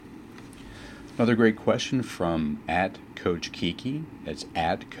Another great question from at Coach Kiki. It's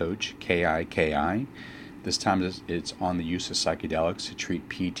at Coach Kiki. This time it's on the use of psychedelics to treat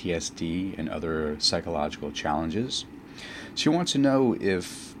PTSD and other psychological challenges. She wants to know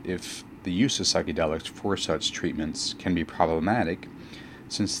if the use of psychedelics for such treatments can be problematic,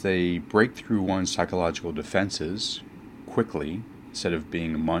 since they break through one's psychological defenses quickly. Instead of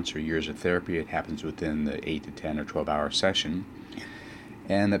being months or years of therapy, it happens within the 8 to 10 or 12-hour session.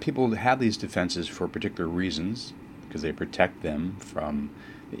 And that people have these defenses for particular reasons, because they protect them from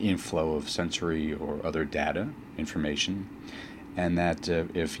the inflow of sensory or other data, information, and that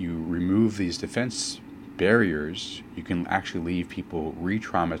if you remove these defense barriers, you can actually leave people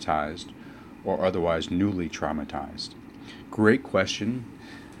re-traumatized or otherwise newly traumatized. Great question,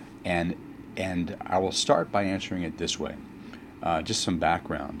 and I will start by answering it this way. Just some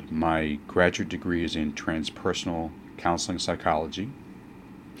background. My graduate degree is in transpersonal counseling psychology.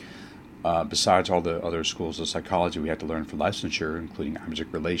 Besides all the other schools of psychology we had to learn for licensure, including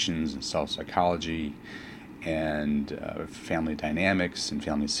object relations and self-psychology and family dynamics and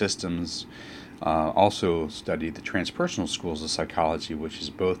family systems. Also studied the transpersonal schools of psychology, which is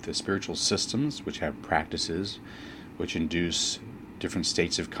both the spiritual systems, which have practices which induce different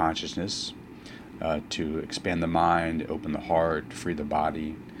states of consciousness to expand the mind, open the heart, free the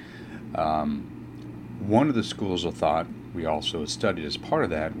body. One of the schools of thought we also studied as part of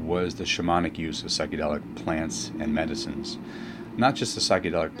that was the shamanic use of psychedelic plants and medicines. Not just the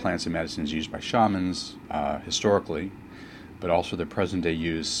psychedelic plants and medicines used by shamans historically, but also the present-day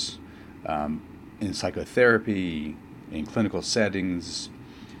use in psychotherapy, in clinical settings,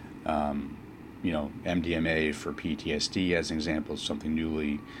 MDMA for PTSD as an example, something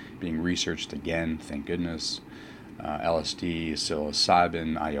newly being researched again, thank goodness. LSD,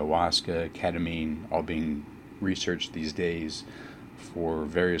 psilocybin, ayahuasca, ketamine, all being researched these days for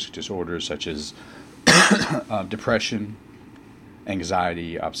various disorders such as depression,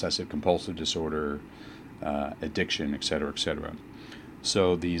 anxiety, obsessive compulsive disorder, addiction, etc., etc.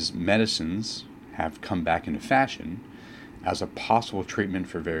 So these medicines have come back into fashion as a possible treatment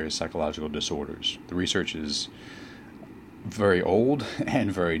for various psychological disorders. The research is very old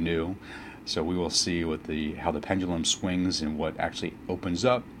and very new, so we will see how the pendulum swings and what actually opens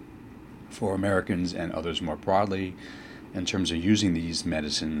up for Americans and others more broadly in terms of using these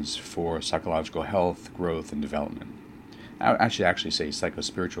medicines for psychological health, growth, and development. I should actually say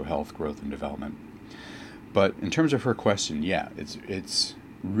psychospiritual health, growth, and development. But in terms of her question, yeah, it's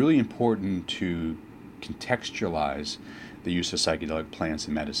really important to contextualize the use of psychedelic plants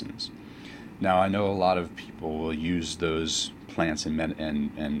and medicines. Now, I know a lot of people will use those plants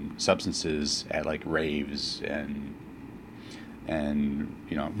and substances at like raves and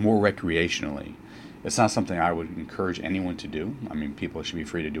more recreationally. It's not something I would encourage anyone to do. I mean, people should be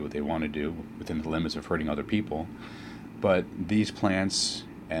free to do what they want to do within the limits of hurting other people. But these plants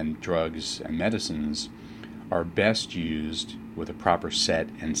and drugs and medicines are best used with a proper set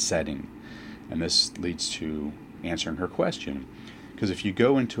and setting. And this leads to answering her question. Because if you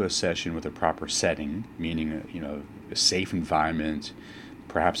go into a session with a proper setting, meaning a safe environment,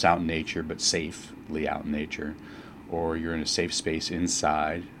 perhaps out in nature, but safely out in nature, or you're in a safe space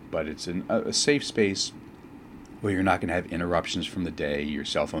inside, but it's in a safe space where you're not going to have interruptions from the day, your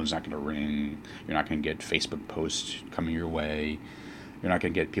cell phone's not going to ring, you're not going to get Facebook posts coming your way, you're not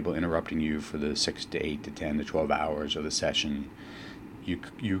going to get people interrupting you for the 6 to 8 to 10 to 12 hours of the session.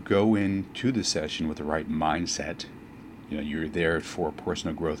 You go into the session with the right mindset. You're there for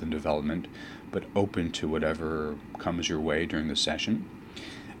personal growth and development, but open to whatever comes your way during the session.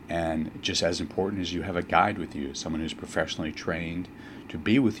 And just as important is you have a guide with you, someone who's professionally trained to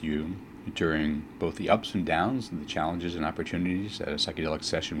be with you during both the ups and downs and the challenges and opportunities that a psychedelic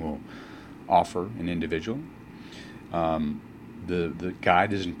session will offer an individual. The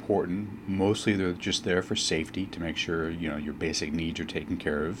guide is important. Mostly they're just there for safety to make sure your basic needs are taken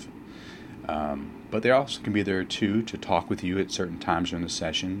care of. But they also can be there too to talk with you at certain times during the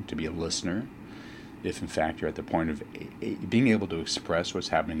session, to be a listener, if in fact you're at the point of being able to express what's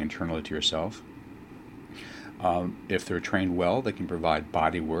happening internally to yourself. If they're trained well, they can provide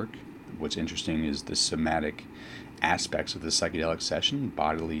body work. What's interesting is the somatic aspects of the psychedelic session.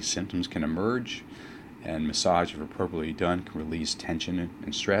 Bodily symptoms can emerge, and massage, if appropriately done, can release tension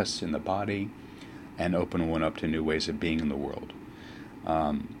and stress in the body and open one up to new ways of being in the world.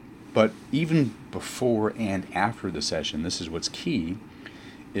 But even before and after the session, this is what's key,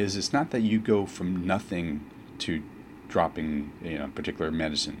 is it's not that you go from nothing to dropping particular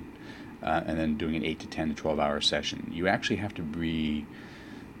medicine and then doing an 8 to 10 to 12 hour session. You actually have to be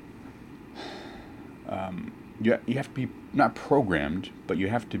you have to be not programmed, but you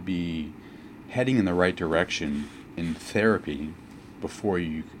have to be heading in the right direction in therapy before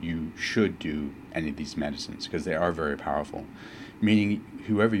you should do any of these medicines, because they are very powerful. Meaning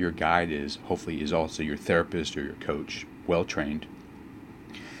whoever your guide is, hopefully is also your therapist or your coach, well trained,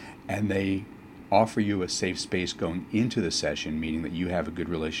 and they offer you a safe space going into the session, meaning that you have a good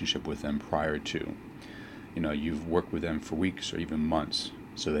relationship with them prior to. You've worked with them for weeks or even months,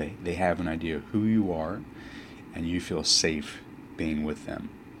 so they have an idea of who you are, and you feel safe being with them.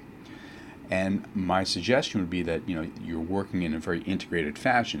 And my suggestion would be that you're working in a very integrated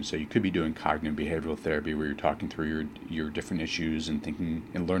fashion. So you could be doing cognitive behavioral therapy, where you're talking through your different issues and thinking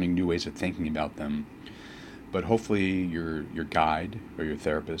and learning new ways of thinking about them. But hopefully your guide or your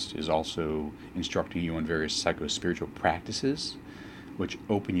therapist is also instructing you on various psycho-spiritual practices, which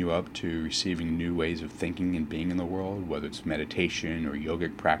open you up to receiving new ways of thinking and being in the world, whether it's meditation or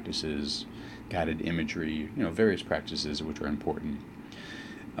yogic practices, guided imagery, various practices which are important.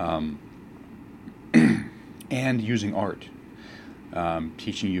 And using art,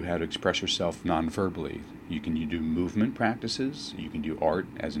 teaching you how to express yourself non-verbally. You can do movement practices. You can do art,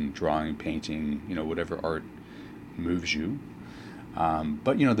 as in drawing, painting, whatever art moves you.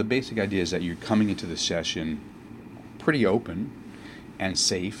 But the basic idea is that you're coming into the session pretty open and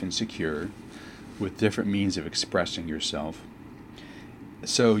safe and secure, with different means of expressing yourself.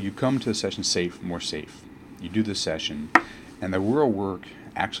 So you come to the session more safe. You do the session, and the real work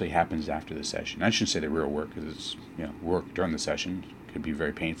actually happens after the session. I shouldn't say the real work, because it's work during the session. It could be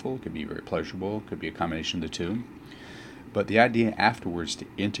very painful, it could be very pleasurable, it could be a combination of the two. But the idea afterwards to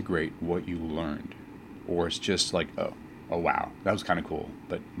integrate what you learned, or it's just like, oh wow, that was kind of cool,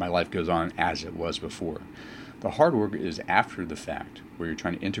 but my life goes on as it was before. The hard work is after the fact, where you're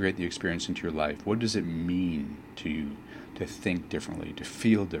trying to integrate the experience into your life. What does it mean to you to think differently, to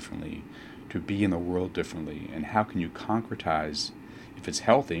feel differently, to be in the world differently, and how can you concretize, if it's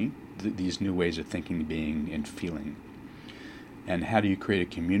healthy, these new ways of thinking, being, and feeling? And how do you create a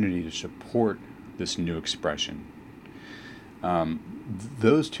community to support this new expression?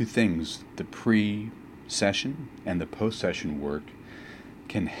 Those two things, the pre-session and the post-session work,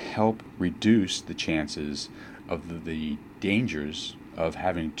 can help reduce the chances of the dangers of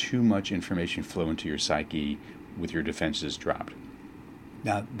having too much information flow into your psyche with your defenses dropped.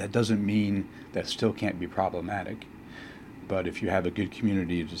 Now, that doesn't mean that still can't be problematic. But if you have a good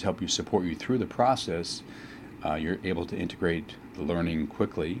community to help you support you through the process, you're able to integrate the learning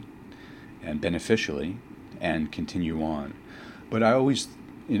quickly and beneficially and continue on. But I always,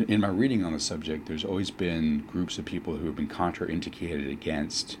 in my reading on the subject, there's always been groups of people who have been contraindicated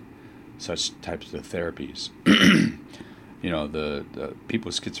against such types of therapies. The people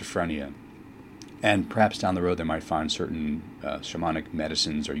with schizophrenia. And perhaps down the road they might find certain shamanic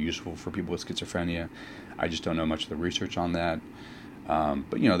medicines are useful for people with schizophrenia. I just don't know much of the research on that.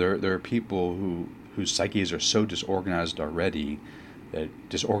 But there are people whose psyches are so disorganized already that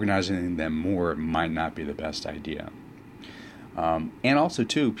disorganizing them more might not be the best idea. And also,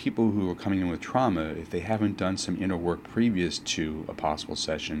 too, people who are coming in with trauma, if they haven't done some inner work previous to a possible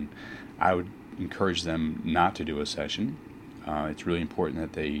session, I would encourage them not to do a session. It's really important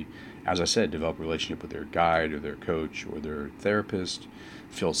that they, as I said, develop a relationship with their guide or their coach or their therapist,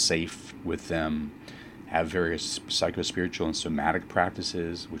 feel safe with them, have various psycho-spiritual and somatic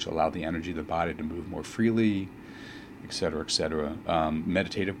practices which allow the energy of the body to move more freely, etc., etc.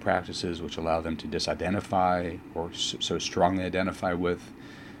 Meditative practices which allow them to disidentify or so strongly identify with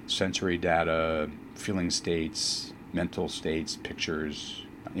sensory data, feeling states, mental states, pictures,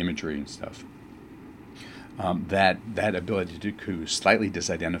 imagery and stuff. That ability to slightly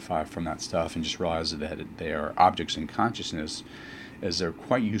disidentify from that stuff and just realize that they are objects in consciousness is a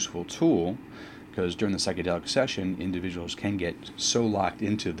quite useful tool, because during the psychedelic session, individuals can get so locked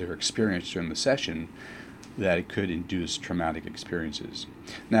into their experience during the session that it could induce traumatic experiences.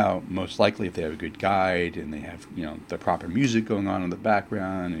 Now, most likely, if they have a good guide and they have the proper music going on in the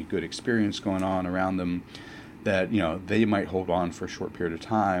background and a good experience going on around them, that they might hold on for a short period of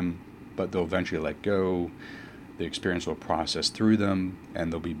time, but they'll eventually let go. The experience will process through them,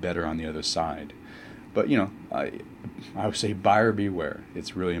 and they'll be better on the other side. But I would say buyer beware.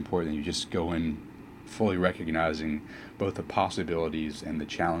 It's really important that you just go in fully recognizing both the possibilities and the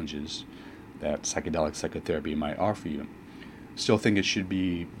challenges that psychedelic psychotherapy might offer you. Still think it should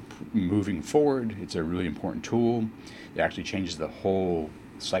be moving forward. It's a really important tool. It actually changes the whole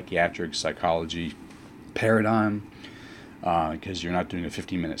psychiatric psychology paradigm, because you're not doing a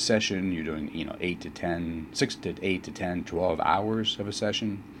 15-minute session. You're doing 6 to 8 to 10, 12 hours of a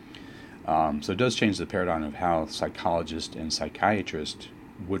session. So it does change the paradigm of how psychologists and psychiatrists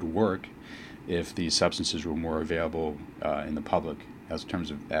would work if these substances were more available in the public as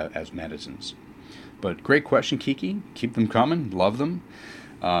terms of as medicines. But great question, Kiki. Keep them coming. Love them.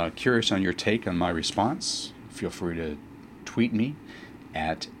 Curious on your take on my response. Feel free to tweet me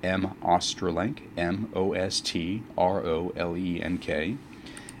at @Ostrolenk, MOSTROLENK.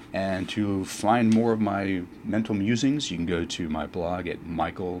 And to find more of my mental musings, you can go to my blog at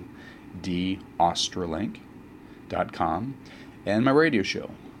michaeldostrolenk.com, and my radio show,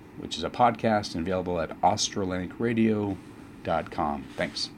 which is a podcast and available at ostrolenkradio.com. Thanks.